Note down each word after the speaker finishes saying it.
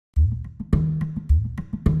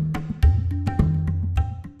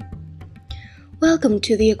Welcome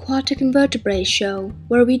to the Aquatic Invertebrate Show,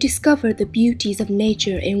 where we discover the beauties of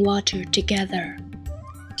nature in water together.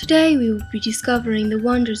 Today we will be discovering the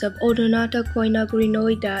wonders of Odonata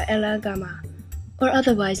koinagurinoida elegama, or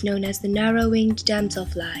otherwise known as the narrow-winged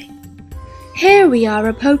damselfly. Here we are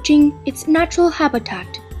approaching its natural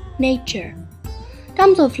habitat, nature.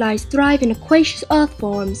 Damselflies thrive in aquatic earth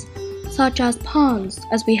forms, such as ponds,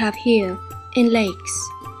 as we have here, in lakes.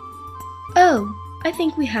 Oh, I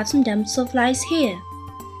think we have some damselflies here.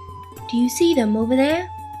 Do you see them over there?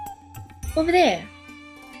 Over there.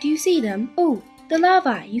 Do you see them? Oh, the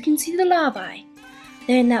larvae. You can see the larvae.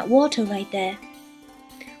 They're in that water right there.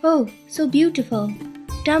 Oh, so beautiful.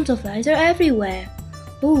 Damselflies are everywhere.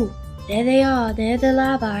 Oh, there they are. They're the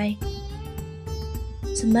larvae.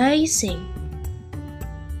 It's amazing.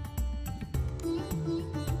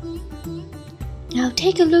 Now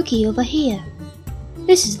take a looky over here.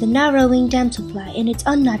 This is the narrow-winged damselfly in its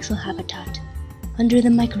unnatural habitat, under the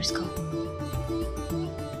microscope.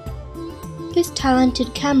 This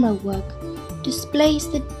talented camera work displays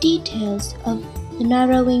the details of the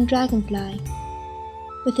narrow-winged dragonfly,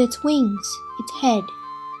 with its wings, its head,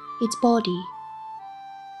 its body,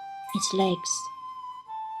 its legs.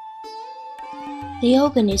 The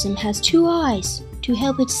organism has 2 eyes to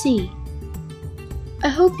help it see. I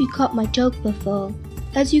hope you caught my joke before.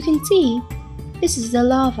 As you can see, this is the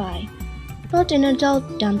larvae, not an adult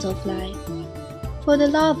damselfly, for the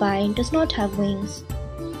larvae does not have wings,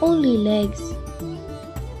 only legs.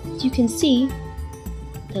 As you can see,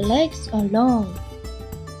 the legs are long,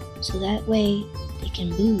 so that way they can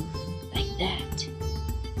move like that.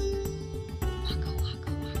 Waka,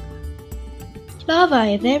 waka, waka.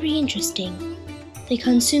 Larvae are very interesting. They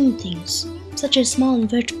consume things, such as small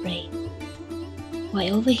invertebrate. Why,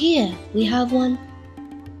 over here we have one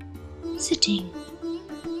sitting.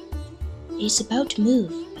 It's about to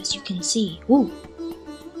move, as you can see. Ooh,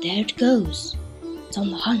 there it goes. It's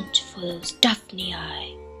on the hunt for those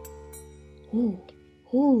Daphneae. Ooh,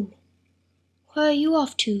 ooh. Where are you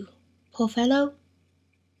off to, poor fellow?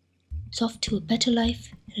 It's off to a better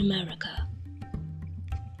life in America.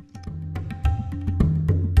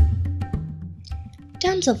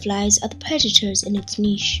 Damselflies are the predators in its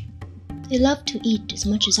niche. They love to eat as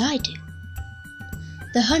much as I do.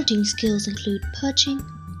 Their hunting skills include perching,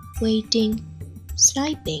 waiting,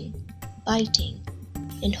 sniping, biting,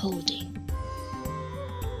 and holding.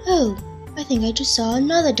 Oh, I think I just saw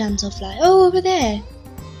another damselfly. Oh, over there.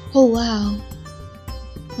 Oh, wow.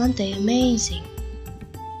 Aren't they amazing?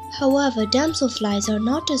 However, damselflies are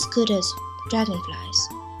not as good as dragonflies,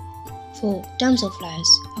 for damselflies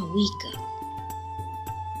are weaker.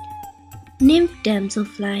 Nymph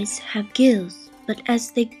damselflies have gills, but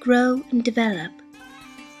as they grow and develop,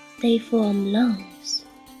 they form lungs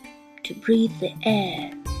to breathe the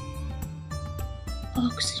air.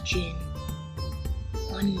 Oxygen.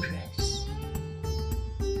 Wondrous.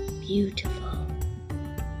 Beautiful.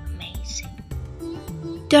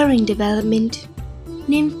 Amazing. During development,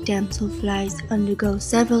 nymph damselflies undergo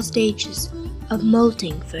several stages of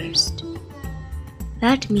molting first.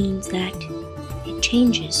 That means that it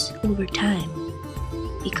changes over time,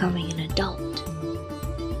 becoming an adult.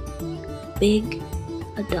 Big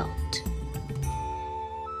adult.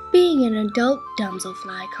 Being an adult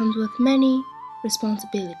damselfly comes with many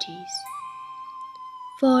responsibilities.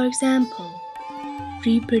 For example,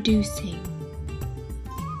 reproducing.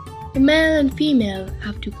 The male and female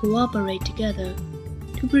have to cooperate together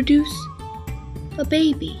to produce a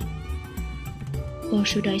baby. Or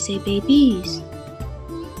should I say babies?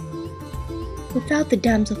 Without the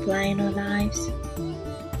damselfly in our lives,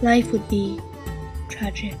 life would be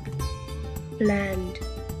tragic, bland,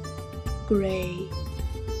 gray.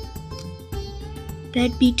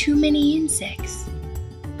 There'd be too many insects,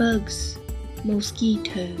 bugs,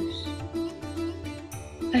 mosquitoes.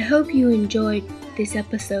 I hope you enjoyed this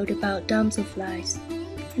episode about damselflies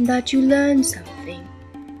and that you learned something,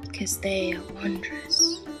 because they are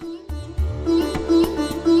wondrous.